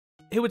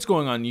Hey, what's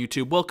going on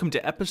YouTube? Welcome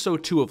to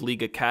episode 2 of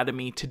League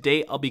Academy.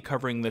 Today I'll be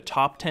covering the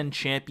top 10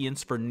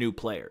 champions for new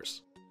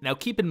players. Now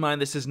keep in mind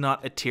this is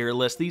not a tier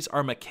list, these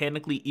are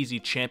mechanically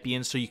easy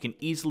champions so you can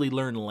easily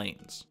learn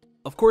lanes.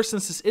 Of course,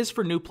 since this is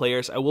for new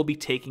players, I will be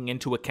taking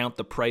into account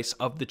the price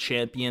of the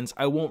champions.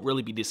 I won't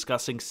really be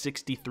discussing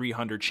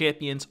 6,300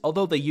 champions,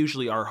 although they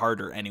usually are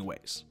harder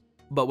anyways.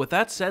 But with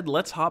that said,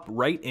 let's hop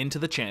right into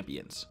the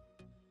champions.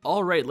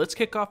 Alright, let's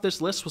kick off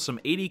this list with some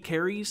AD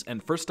carries,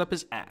 and first up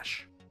is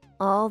Ashe.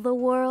 All the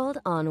world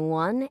on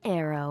one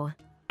arrow.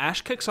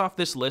 Ashe kicks off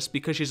this list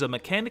because she's a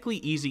mechanically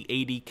easy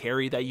AD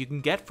carry that you can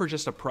get for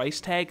just a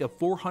price tag of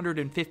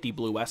 450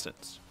 blue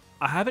essence.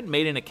 I haven't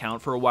made an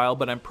account for a while,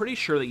 but I'm pretty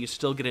sure that you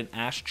still get an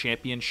Ashe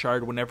champion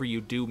shard whenever you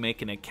do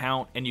make an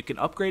account, and you can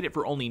upgrade it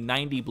for only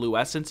 90 blue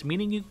essence,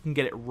 meaning you can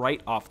get it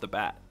right off the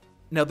bat.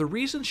 Now the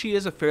reason she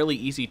is a fairly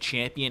easy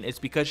champion is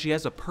because she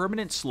has a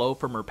permanent slow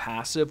from her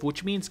passive,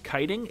 which means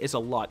kiting is a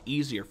lot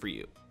easier for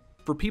you.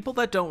 For people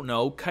that don't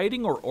know,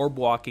 kiting or orb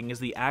walking is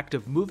the act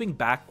of moving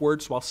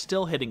backwards while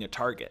still hitting a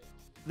target.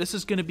 This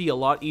is going to be a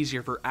lot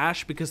easier for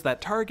Ashe because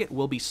that target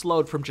will be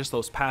slowed from just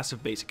those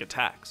passive basic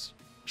attacks.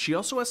 She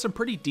also has some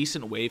pretty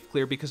decent wave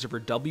clear because of her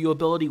W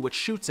ability, which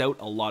shoots out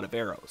a lot of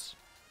arrows.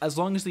 As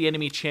long as the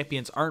enemy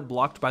champions aren't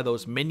blocked by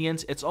those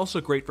minions, it's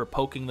also great for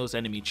poking those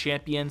enemy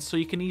champions so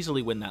you can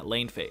easily win that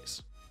lane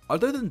phase.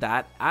 Other than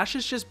that, Ashe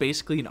is just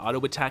basically an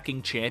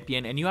auto-attacking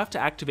champion, and you have to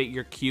activate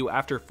your Q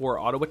after 4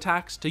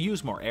 auto-attacks to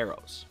use more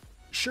arrows.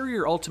 Sure,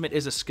 your ultimate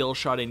is a skill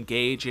shot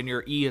engage and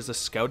your E is a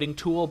scouting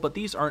tool, but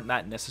these aren't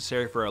that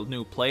necessary for a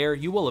new player.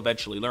 You will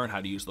eventually learn how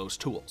to use those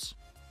tools.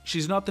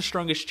 She's not the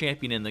strongest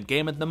champion in the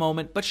game at the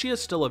moment, but she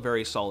is still a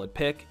very solid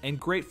pick, and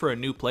great for a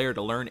new player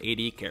to learn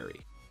AD carry.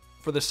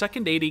 For the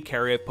second AD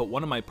carry, I've put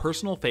one of my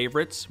personal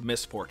favorites,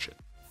 Miss Fortune.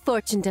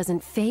 Fortune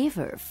doesn't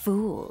favor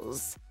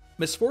fools.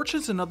 Miss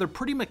Fortune's another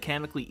pretty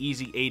mechanically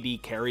easy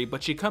AD carry,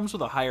 but she comes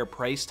with a higher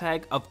price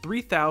tag of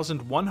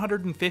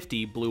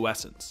 3,150 blue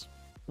essence.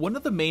 One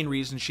of the main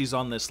reasons she's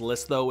on this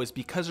list though is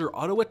because her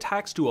auto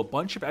attacks do a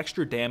bunch of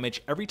extra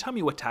damage every time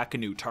you attack a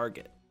new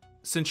target.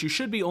 Since you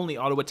should be only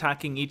auto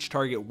attacking each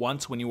target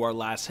once when you are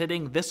last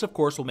hitting, this of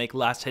course will make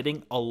last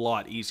hitting a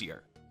lot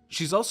easier.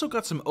 She's also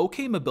got some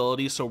okay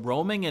mobility, so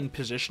roaming and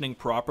positioning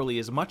properly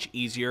is much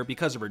easier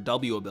because of her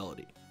W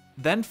ability.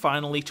 Then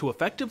finally, to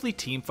effectively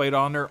teamfight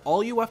on her,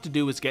 all you have to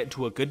do is get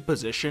into a good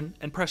position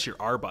and press your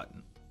R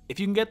button. If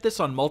you can get this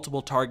on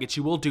multiple targets,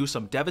 you will do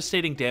some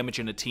devastating damage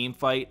in a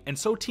teamfight, and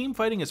so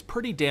teamfighting is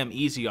pretty damn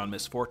easy on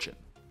Miss Fortune.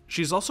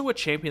 She's also a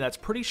champion that's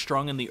pretty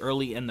strong in the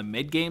early and the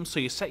mid game, so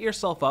you set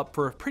yourself up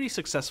for a pretty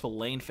successful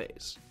lane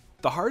phase.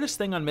 The hardest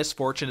thing on Miss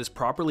Fortune is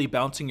properly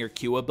bouncing your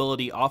Q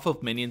ability off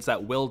of minions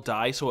that will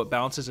die so it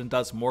bounces and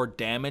does more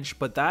damage,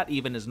 but that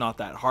even is not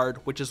that hard,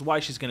 which is why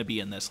she's going to be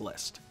in this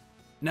list.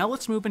 Now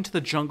let's move into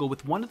the jungle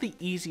with one of the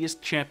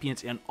easiest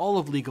champions in all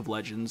of League of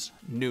Legends,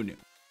 Nunu.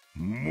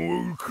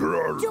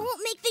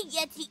 Don't make the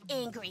Yeti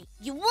angry.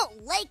 You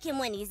won't like him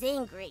when he's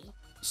angry.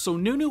 So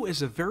Nunu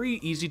is a very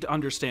easy to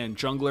understand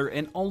jungler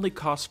and only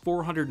costs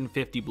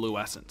 450 blue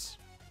essence.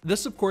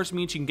 This of course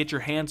means you can get your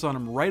hands on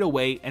him right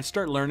away and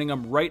start learning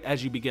him right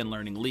as you begin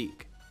learning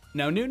League.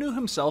 Now Nunu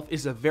himself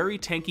is a very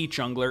tanky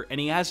jungler and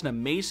he has an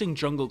amazing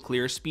jungle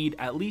clear speed,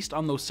 at least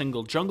on those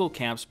single jungle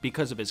camps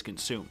because of his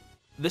consume.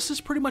 This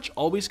is pretty much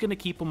always going to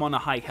keep him on a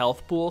high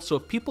health pool, so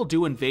if people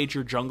do invade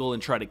your jungle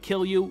and try to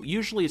kill you,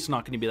 usually it's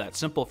not going to be that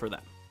simple for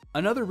them.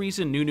 Another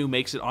reason Nunu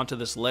makes it onto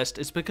this list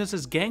is because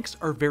his ganks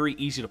are very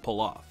easy to pull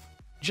off.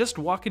 Just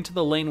walk into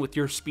the lane with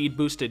your speed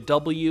boosted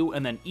W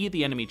and then E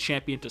the enemy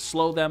champion to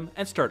slow them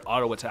and start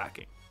auto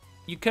attacking.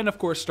 You can of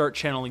course start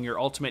channeling your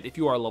ultimate if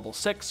you are level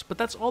 6, but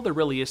that's all there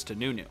really is to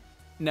Nunu.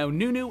 Now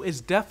Nunu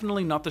is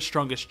definitely not the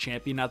strongest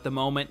champion at the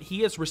moment.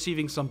 He is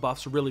receiving some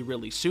buffs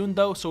really soon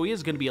though, so he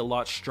is going to be a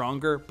lot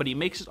stronger, but he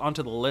makes it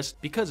onto the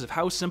list because of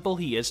how simple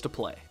he is to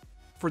play.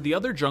 For the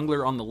other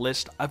jungler on the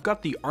list, I've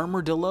got the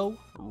Armadillo,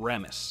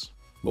 Rammus.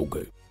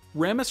 Okay.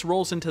 Rammus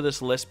rolls into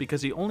this list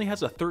because he only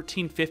has a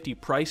 1350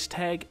 price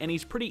tag and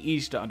he's pretty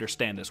easy to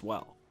understand as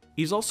well.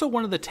 He's also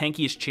one of the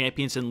tankiest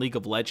champions in League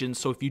of Legends,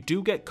 so if you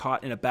do get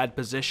caught in a bad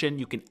position,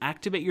 you can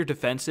activate your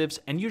defensives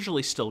and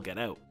usually still get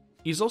out.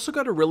 He's also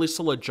got a really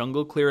solid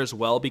jungle clear as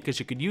well because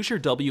you could use your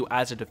W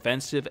as a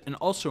defensive and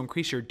also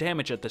increase your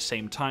damage at the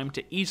same time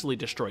to easily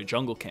destroy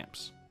jungle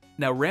camps.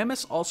 Now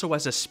Rammus also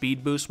has a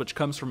speed boost which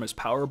comes from his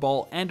power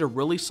ball and a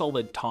really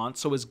solid taunt,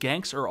 so his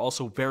ganks are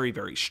also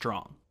very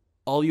strong.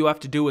 All you have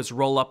to do is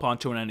roll up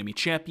onto an enemy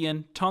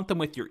champion, taunt them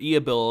with your E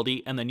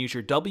ability, and then use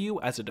your W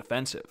as a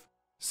defensive.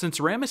 Since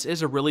Rammus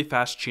is a really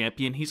fast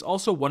champion, he's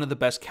also one of the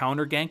best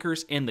counter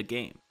gankers in the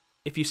game.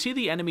 If you see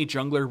the enemy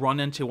jungler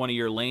run into one of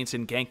your lanes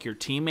and gank your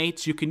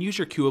teammates, you can use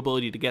your Q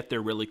ability to get there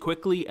really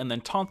quickly and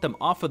then taunt them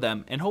off of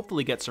them and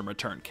hopefully get some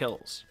return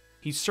kills.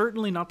 He's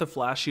certainly not the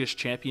flashiest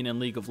champion in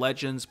League of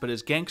Legends, but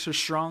his ganks are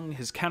strong,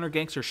 his counter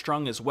ganks are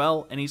strong as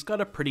well, and he's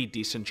got a pretty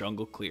decent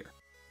jungle clear.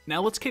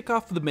 Now let's kick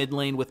off the mid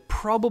lane with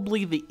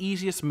probably the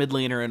easiest mid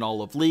laner in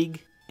all of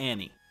League,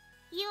 Annie.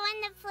 You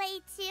wanna play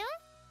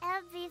too?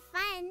 It'll be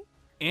fun.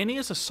 Annie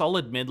is a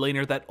solid mid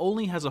laner that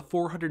only has a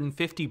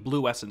 450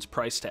 blue essence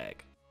price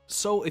tag.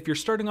 So if you're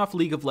starting off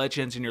League of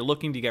Legends and you're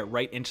looking to get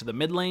right into the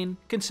mid lane,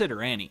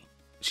 consider Annie.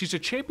 She's a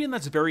champion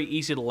that's very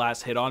easy to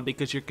last hit on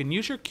because you can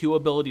use your Q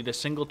ability to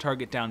single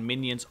target down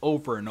minions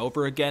over and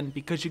over again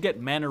because you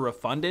get mana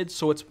refunded,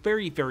 so it's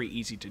very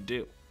easy to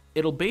do.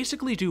 It'll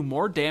basically do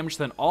more damage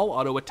than all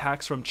auto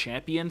attacks from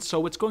champions,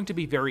 so it's going to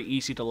be very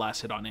easy to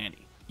last hit on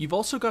Annie. You've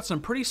also got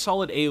some pretty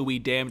solid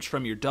AoE damage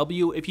from your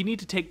W if you need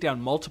to take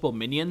down multiple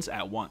minions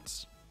at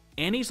once.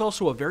 Annie's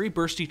also a very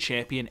bursty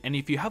champion, and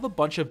if you have a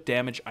bunch of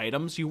damage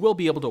items, you will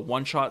be able to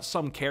one-shot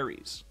some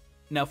carries.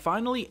 Now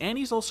finally,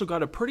 Annie's also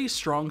got a pretty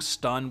strong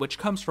stun which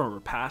comes from her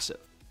passive.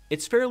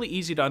 It's fairly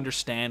easy to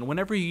understand,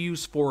 whenever you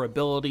use 4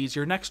 abilities,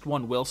 your next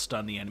one will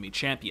stun the enemy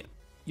champion.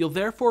 You'll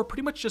therefore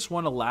pretty much just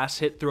want to last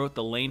hit throughout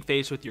the lane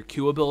phase with your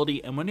Q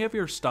ability, and when you have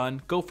your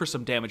stun, go for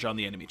some damage on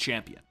the enemy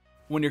champion.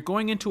 When you're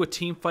going into a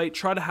team fight,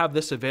 try to have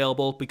this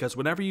available because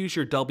whenever you use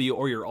your W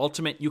or your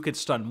ultimate, you can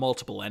stun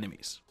multiple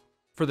enemies.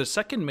 For the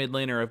second mid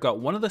laner, I've got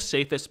one of the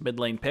safest mid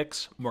lane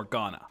picks,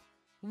 Morgana.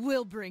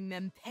 We'll bring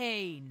them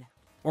pain.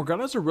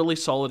 Morgana's a really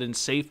solid and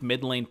safe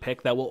mid lane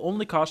pick that will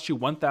only cost you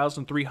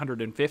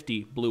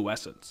 1,350 blue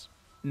essence.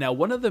 Now,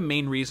 one of the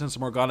main reasons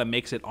Morgana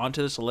makes it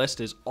onto this list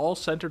is all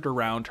centered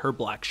around her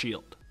black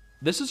shield.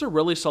 This is a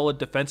really solid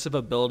defensive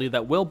ability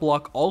that will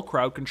block all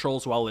crowd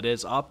controls while it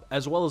is up,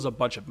 as well as a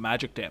bunch of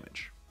magic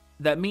damage.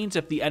 That means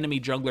if the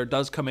enemy jungler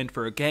does come in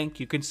for a gank,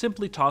 you can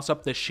simply toss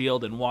up this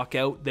shield and walk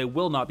out. They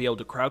will not be able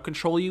to crowd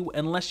control you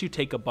unless you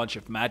take a bunch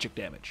of magic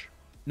damage.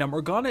 Now,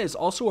 Morgana is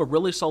also a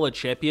really solid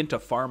champion to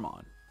farm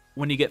on.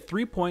 When you get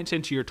 3 points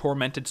into your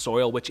Tormented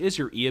Soil, which is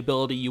your E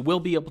ability, you will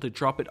be able to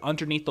drop it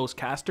underneath those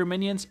caster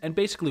minions and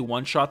basically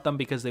one-shot them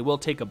because they will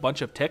take a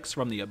bunch of ticks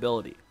from the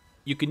ability.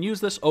 You can use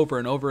this over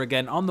and over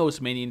again on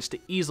those minions to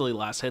easily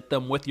last hit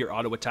them with your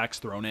auto attacks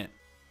thrown in.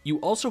 You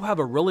also have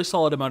a really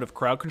solid amount of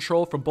crowd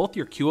control from both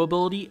your Q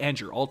ability and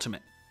your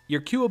ultimate.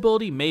 Your Q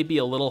ability may be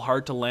a little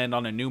hard to land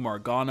on a new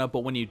Morgana,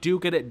 but when you do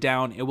get it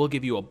down, it will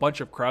give you a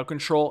bunch of crowd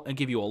control and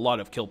give you a lot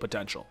of kill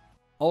potential.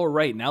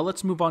 Alright, now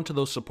let's move on to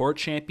those support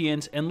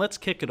champions, and let's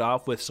kick it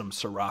off with some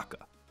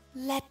Soraka.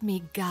 Let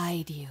me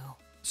guide you.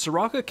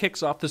 Soraka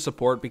kicks off the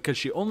support because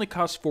she only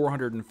costs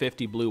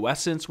 450 blue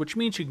essence, which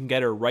means you can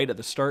get her right at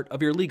the start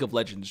of your League of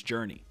Legends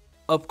journey.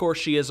 Of course,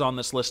 she is on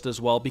this list as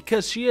well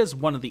because she is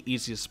one of the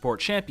easiest support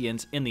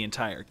champions in the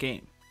entire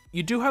game.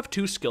 You do have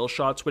 2 skill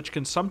shots which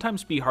can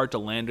sometimes be hard to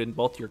land in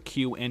both your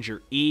Q and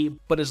your E,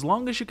 but as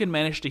long as you can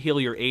manage to heal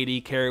your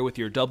AD carry with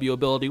your W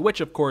ability,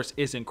 which of course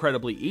is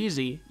incredibly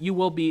easy, you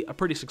will be a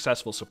pretty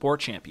successful support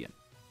champion.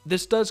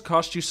 This does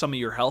cost you some of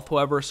your health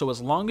however, so as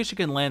long as you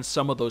can land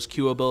some of those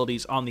Q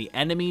abilities on the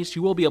enemies,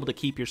 you will be able to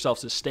keep yourself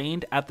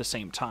sustained at the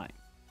same time.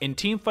 In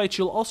teamfights,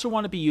 you'll also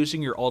want to be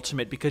using your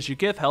ultimate because you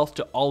give health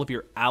to all of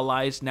your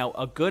allies. Now,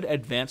 a good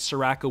advanced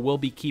Soraka will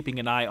be keeping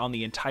an eye on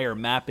the entire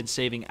map and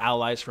saving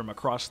allies from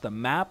across the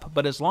map,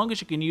 but as long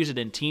as you can use it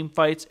in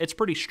teamfights, it's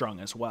pretty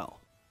strong as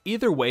well.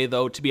 Either way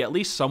though, to be at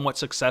least somewhat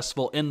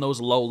successful in those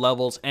low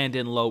levels and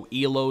in low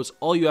elos,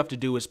 all you have to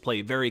do is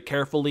play very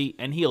carefully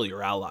and heal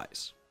your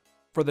allies.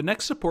 For the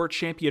next support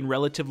champion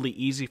relatively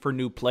easy for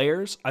new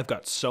players, I've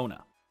got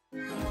Sona.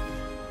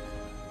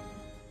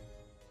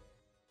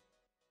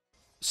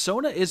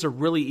 Sona is a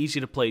really easy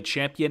to play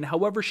champion,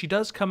 however she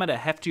does come at a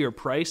heftier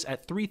price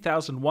at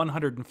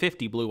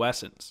 3,150 blue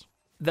essence.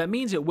 That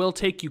means it will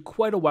take you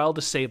quite a while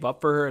to save up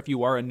for her if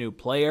you are a new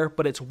player,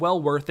 but it's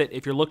well worth it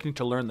if you're looking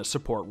to learn the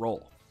support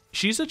role.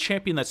 She's a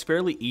champion that's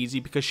fairly easy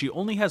because she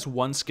only has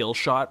 1 skill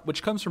shot,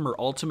 which comes from her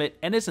ultimate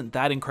and isn't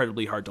that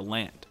incredibly hard to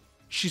land.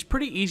 She's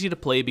pretty easy to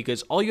play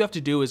because all you have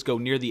to do is go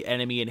near the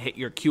enemy and hit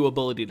your Q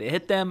ability to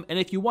hit them, and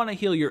if you want to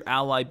heal your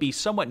ally, be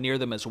somewhat near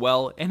them as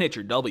well and hit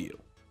your W.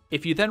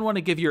 If you then want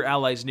to give your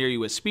allies near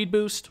you a speed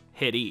boost,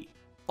 hit E.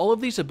 All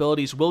of these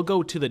abilities will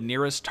go to the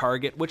nearest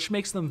target, which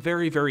makes them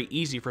very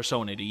easy for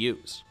Sona to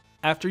use.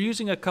 After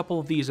using a couple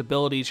of these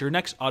abilities, your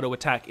next auto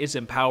attack is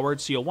empowered,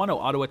 so you'll want to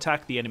auto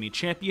attack the enemy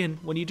champion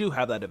when you do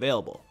have that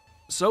available.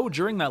 So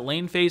during that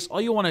lane phase,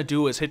 all you want to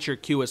do is hit your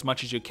Q as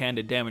much as you can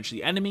to damage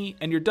the enemy,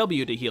 and your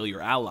W to heal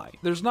your ally.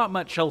 There's not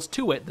much else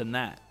to it than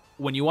that.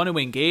 When you want to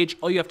engage,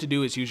 all you have to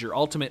do is use your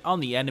ultimate on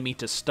the enemy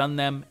to stun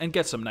them and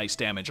get some nice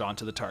damage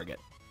onto the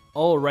target.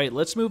 Alright,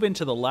 let's move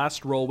into the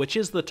last role, which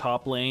is the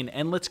top lane,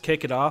 and let's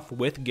kick it off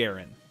with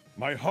Garen.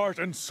 My heart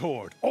and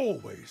sword,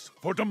 always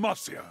for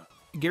Demacia.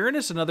 Garen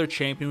is another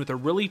champion with a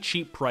really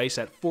cheap price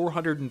at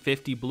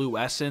 450 blue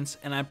essence,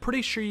 and I'm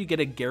pretty sure you get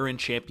a Garen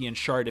champion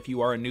shard if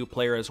you are a new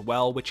player as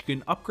well, which you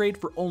can upgrade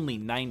for only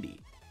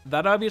 90.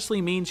 That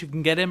obviously means you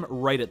can get him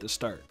right at the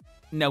start.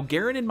 Now,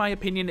 Garen, in my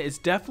opinion, is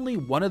definitely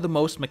one of the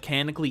most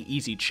mechanically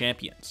easy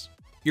champions.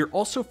 You're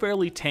also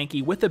fairly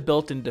tanky with a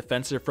built-in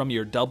defensive from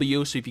your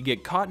W, so if you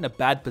get caught in a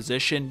bad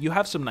position, you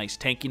have some nice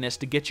tankiness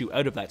to get you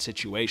out of that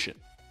situation.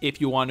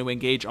 If you want to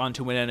engage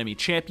onto an enemy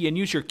champion,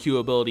 use your Q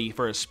ability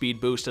for a speed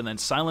boost and then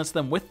silence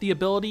them with the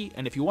ability,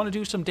 and if you want to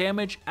do some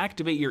damage,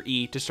 activate your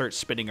E to start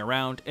spinning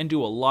around and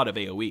do a lot of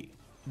AoE.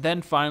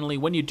 Then finally,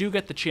 when you do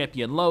get the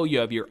champion low, you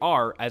have your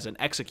R as an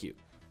execute.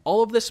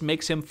 All of this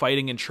makes him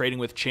fighting and trading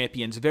with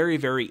champions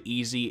very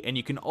easy, and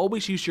you can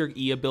always use your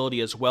E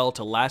ability as well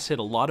to last hit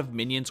a lot of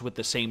minions with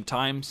the same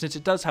time, since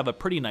it does have a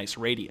pretty nice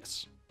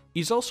radius.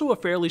 He's also a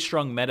fairly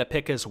strong meta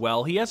pick as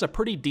well. He has a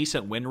pretty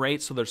decent win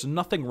rate, so there's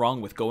nothing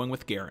wrong with going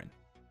with Garen.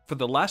 For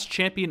the last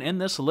champion in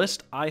this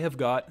list, I have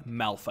got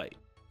Malphite.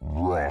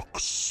 Rock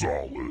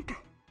solid.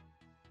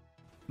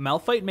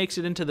 Malphite makes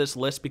it into this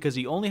list because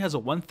he only has a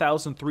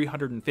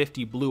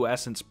 1,350 blue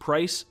essence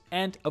price,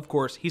 and of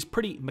course, he's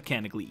pretty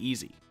mechanically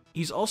easy.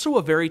 He's also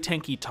a very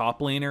tanky top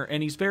laner,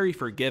 and he's very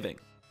forgiving.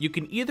 You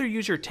can either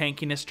use your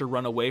tankiness to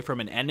run away from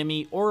an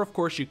enemy, or of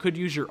course you could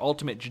use your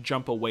ultimate to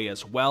jump away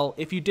as well,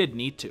 if you did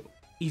need to.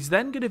 He's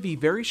then going to be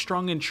very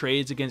strong in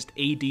trades against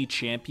AD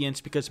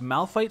champions because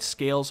Malphite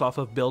scales off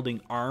of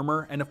building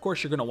armor, and of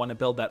course you're going to want to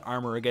build that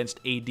armor against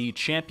AD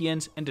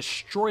champions and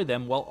destroy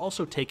them while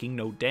also taking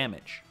no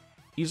damage.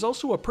 He's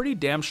also a pretty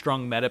damn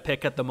strong meta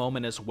pick at the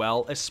moment as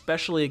well,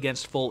 especially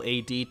against full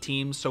AD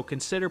teams, so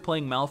consider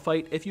playing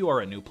Malphite if you are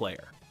a new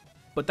player.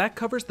 But that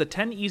covers the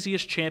 10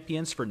 easiest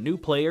champions for new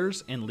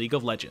players in League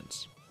of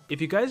Legends.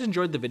 If you guys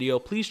enjoyed the video,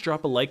 please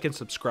drop a like and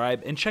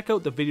subscribe, and check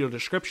out the video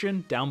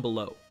description down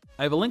below.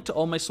 I have a link to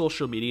all my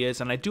social medias,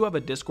 and I do have a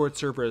Discord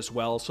server as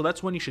well, so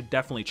that's one you should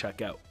definitely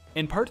check out.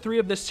 In part 3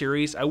 of this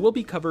series, I will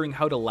be covering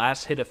how to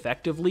last hit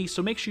effectively,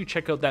 so make sure you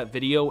check out that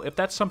video if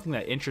that's something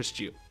that interests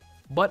you.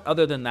 But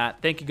other than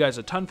that, thank you guys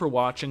a ton for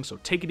watching, so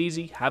take it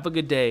easy, have a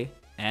good day,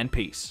 and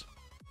peace.